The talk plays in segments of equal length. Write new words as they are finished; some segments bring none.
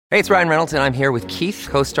Hey, it's Ryan Reynolds, and I'm here with Keith,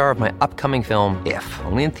 co-star of my upcoming film, If,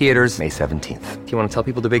 only in theaters May 17th. Do you want to tell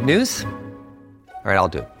people the big news? All right, I'll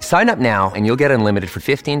do it. Sign up now and you'll get unlimited for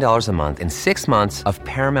 $15 a month and 6 months of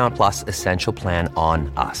Paramount Plus Essential Plan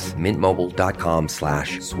on us.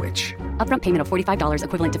 MintMobile.com/switch. Upfront payment of $45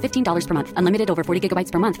 equivalent to $15 per month. Unlimited over 40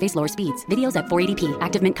 gigabytes per month. Face lower speeds. Videos at 480p.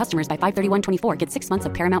 Active Mint customers by 531.24 get 6 months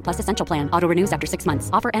of Paramount Plus Essential Plan. Auto renews after 6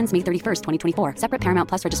 months. Offer ends May 31st, 2024. Separate Paramount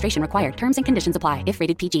Plus registration required. Terms and conditions apply if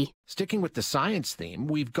rated PG. Sticking with the science theme,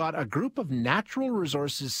 we've got a group of natural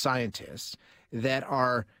resources scientists that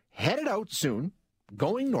are headed out soon,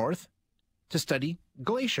 going north to study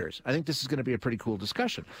glaciers. I think this is going to be a pretty cool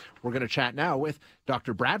discussion. We're going to chat now with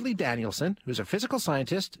Dr. Bradley Danielson, who's a physical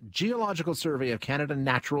scientist, Geological Survey of Canada,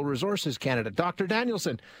 Natural Resources Canada. Dr.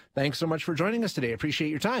 Danielson, thanks so much for joining us today. Appreciate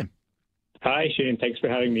your time. Hi, Shane. Thanks for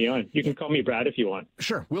having me on. You can call me Brad if you want.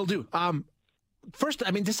 Sure, will do. First,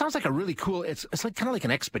 I mean, this sounds like a really cool, it's like kind of like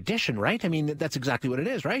an expedition, right? I mean, that's exactly what it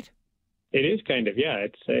is, right? It is kind of, yeah.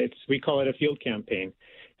 It's we call it a field campaign.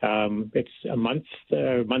 It's a month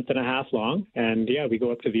and a half long, and yeah, we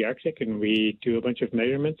go up to the Arctic and we do a bunch of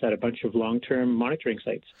measurements at a bunch of long-term monitoring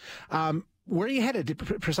sites. Where are you headed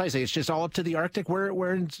precisely? It's just all up to the Arctic.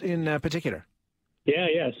 Where in particular?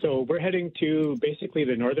 Yeah. So we're heading to basically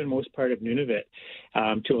the northernmost part of Nunavut,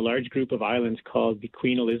 to a large group of islands called the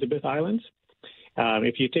Queen Elizabeth Islands.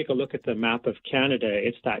 If you take a look at the map of Canada,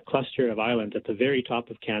 it's that cluster of islands at the very top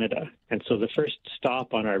of Canada. And so the first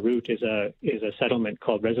stop on our route is a settlement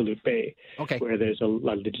called Resolute Bay, where there's a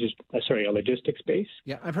logistics base.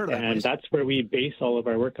 Yeah, I've heard of that. And that's where we base all of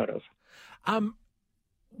our work out of.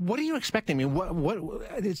 What are you expecting? I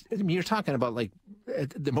mean, you're talking about like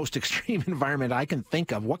the most extreme environment I can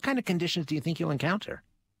think of. What kind of conditions do you think you'll encounter?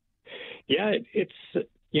 Yeah, it's...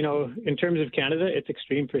 in terms of Canada, it's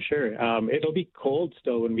extreme for sure. It'll be cold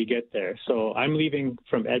still when we get there. So I'm leaving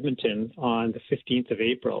from Edmonton on the 15th of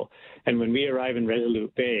April. And when we arrive in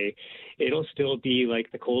Resolute Bay, it'll still be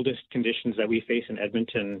like the coldest conditions that we face in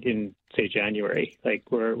Edmonton in, say, January. Like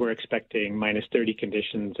we're expecting minus 30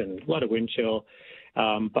 conditions and a lot of wind chill.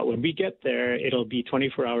 But when we get there, it'll be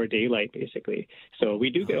 24-hour daylight, basically. So we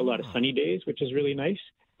do get a lot of sunny days, which is really nice.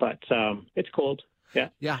 But it's cold. Yeah,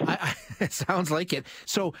 it sounds like it.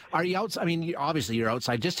 So are you outside? I mean, obviously you're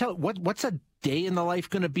outside. Just tell what's a day in the life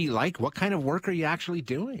going to be like? What kind of work are you actually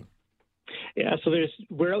doing? Yeah, so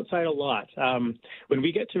we're outside a lot. When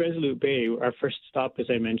we get to Resolute Bay, our first stop, as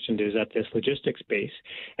I mentioned, is at this logistics base.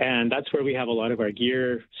 And that's where we have a lot of our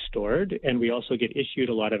gear stored. And we also get issued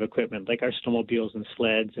a lot of equipment, like our snowmobiles and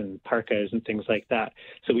sleds and parkas and things like that.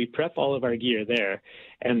 So we prep all of our gear there.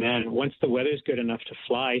 And then once the weather's good enough to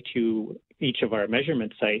fly to each of our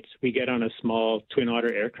measurement sites, we get on a small twin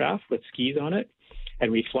otter aircraft with skis on it.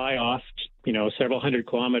 And we fly off, several hundred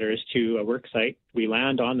kilometers to a work site. We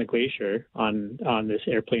land on the glacier on this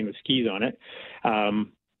airplane with skis on it.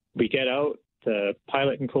 We get out. The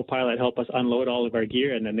pilot and co-pilot help us unload all of our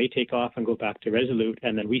gear, and then they take off and go back to Resolute,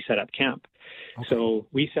 and then we set up camp. Okay. So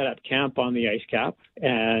we set up camp on the ice cap,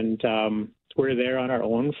 and we're there on our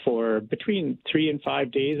own for between 3 and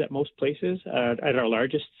 5 days at most places. At our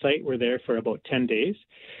largest site, we're there for about 10 days.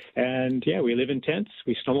 And yeah, we live in tents,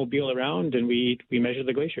 we snowmobile around, and we measure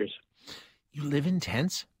the glaciers. You live in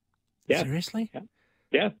tents? Yeah. Seriously?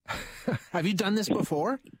 Yeah. Have you done this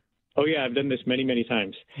before? Oh yeah, I've done this many, many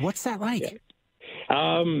times. What's that like? Yeah.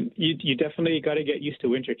 You definitely got to get used to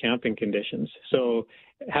winter camping conditions. So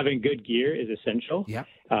having good gear is essential. Yeah.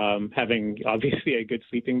 Having obviously a good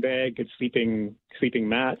sleeping bag, good sleeping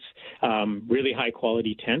mats, really high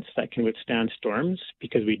quality tents that can withstand storms,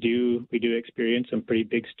 because we do experience some pretty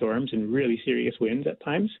big storms and really serious winds at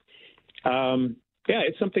times. Yeah,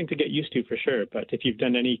 it's something to get used to for sure. But if you've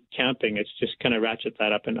done any camping, it's just kind of ratchet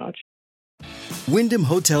that up a notch. Wyndham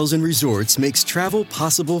Hotels and Resorts makes travel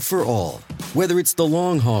possible for all. Whether it's the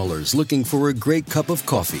long haulers looking for a great cup of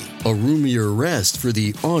coffee, a roomier rest for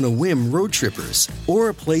the on-a-whim road trippers, or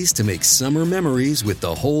a place to make summer memories with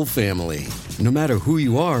the whole family. No matter who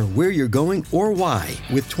you are, where you're going, or why,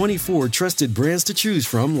 with 24 trusted brands to choose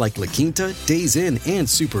from like La Quinta, Days Inn, and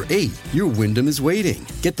Super 8, your Wyndham is waiting.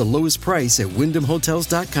 Get the lowest price at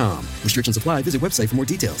WyndhamHotels.com. Restrictions apply. Visit website for more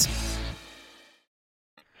details.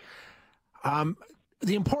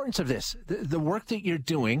 The importance of this, the work that you're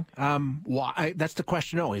doing, why? That's the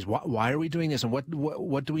question always. Why are we doing this, and what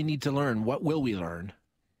do we need to learn? What will we learn?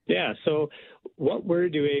 Yeah, so what we're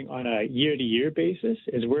doing on a year-to-year basis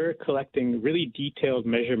is we're collecting really detailed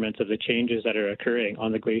measurements of the changes that are occurring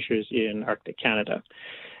on the glaciers in Arctic Canada.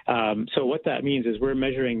 So what that means is we're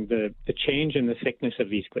measuring the change in the thickness of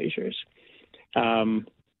these glaciers.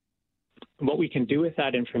 what we can do with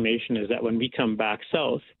that information is that when we come back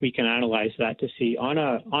south, we can analyze that to see on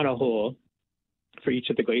a whole for each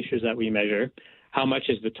of the glaciers that we measure, how much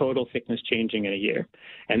is the total thickness changing in a year?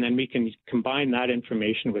 And then we can combine that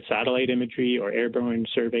information with satellite imagery or airborne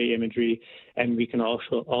survey imagery, and we can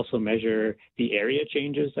also measure the area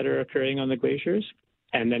changes that are occurring on the glaciers.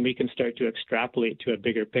 And then we can start to extrapolate to a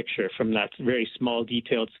bigger picture from that very small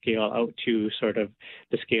detailed scale out to sort of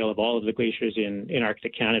the scale of all of the glaciers in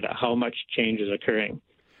Arctic Canada, how much change is occurring.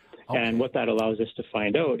 Okay. And what that allows us to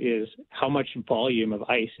find out is how much volume of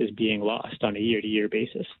ice is being lost on a year-to-year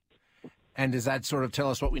basis. And does that sort of tell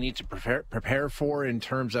us what we need to prepare for in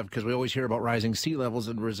terms of, because we always hear about rising sea levels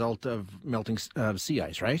as a result of melting sea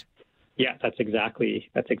ice, right? Yeah, that's exactly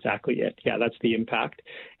it. Yeah, that's the impact.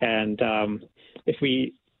 And if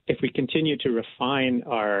we continue to refine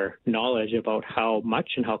our knowledge about how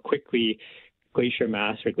much and how quickly glacier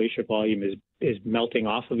mass or glacier volume is melting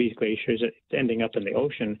off of these glaciers, ending up in the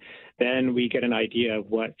ocean, then we get an idea of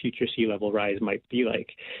what future sea level rise might be like.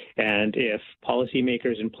 And if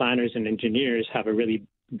policymakers and planners and engineers have a really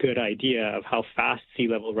good idea of how fast sea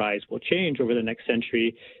level rise will change over the next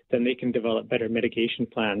century, then they can develop better mitigation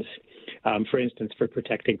plans, for instance, for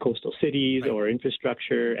protecting coastal cities or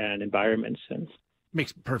infrastructure and environments. And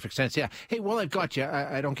makes perfect sense, yeah. Hey, well, I've got you.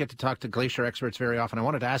 I don't get to talk to glacier experts very often. I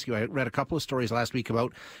wanted to ask you, I read a couple of stories last week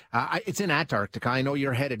about, it's in Antarctica. I know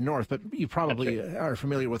you're headed north, but you probably are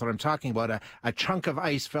familiar with what I'm talking about. A chunk of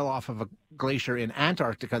ice fell off of a glacier in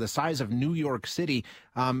Antarctica, the size of New York City,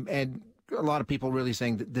 and a lot of people really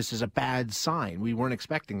saying that this is a bad sign. We weren't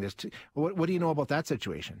expecting this. What do you know about that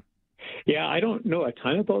situation? Yeah, I don't know a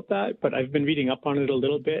ton about that, but I've been reading up on it a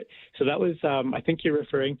little bit. So that was, I think you're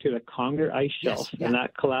referring to the Conger ice shelf, yes, yeah. And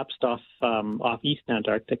that collapsed off East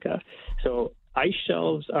Antarctica. So ice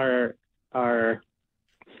shelves are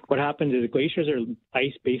what happens is glaciers are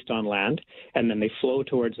ice based on land, and then they flow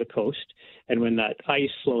towards the coast. And when that ice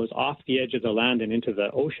flows off the edge of the land and into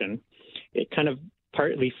the ocean, it kind of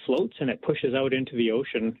partly floats and it pushes out into the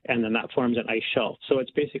ocean, and then that forms an ice shelf. So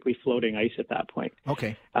it's basically floating ice at that point.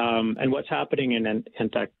 Okay. And what's happening in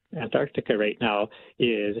Antarctica right now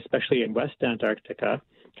is, especially in West Antarctica,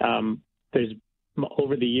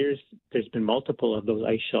 over the years, there's been multiple of those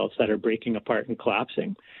ice shelves that are breaking apart and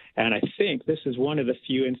collapsing. And I think this is one of the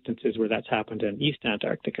few instances where that's happened in East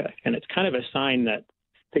Antarctica. And it's kind of a sign that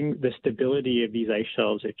the stability of these ice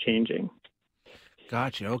shelves are changing.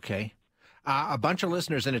 Gotcha. Okay. A bunch of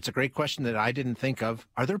listeners, and it's a great question that I didn't think of.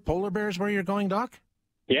 Are there polar bears where you're going, Doc?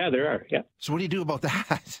 Yeah, there are. Yeah. So what do you do about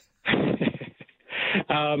that?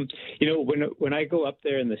 When I go up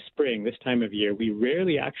there in the spring, this time of year, we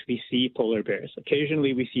rarely actually see polar bears.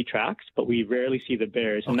 Occasionally we see tracks, but we rarely see the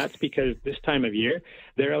bears. And that's because this time of year,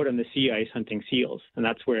 they're out on the sea ice hunting seals. And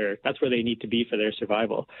that's where they need to be for their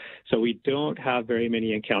survival. So we don't have very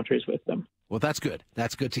many encounters with them. Well, that's good.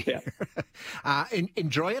 That's good to hear. Yeah.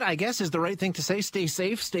 Enjoy it, I guess, is the right thing to say. Stay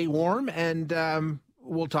safe, stay warm, and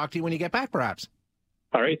we'll talk to you when you get back, perhaps.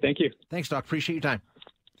 All right. Thank you. Thanks, Doc. Appreciate your time.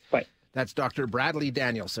 Bye. That's Dr. Bradley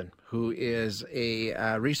Danielson, who is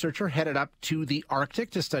a researcher headed up to the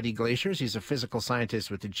Arctic to study glaciers. He's a physical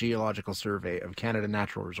scientist with the Geological Survey of Canada,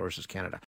 Natural Resources Canada.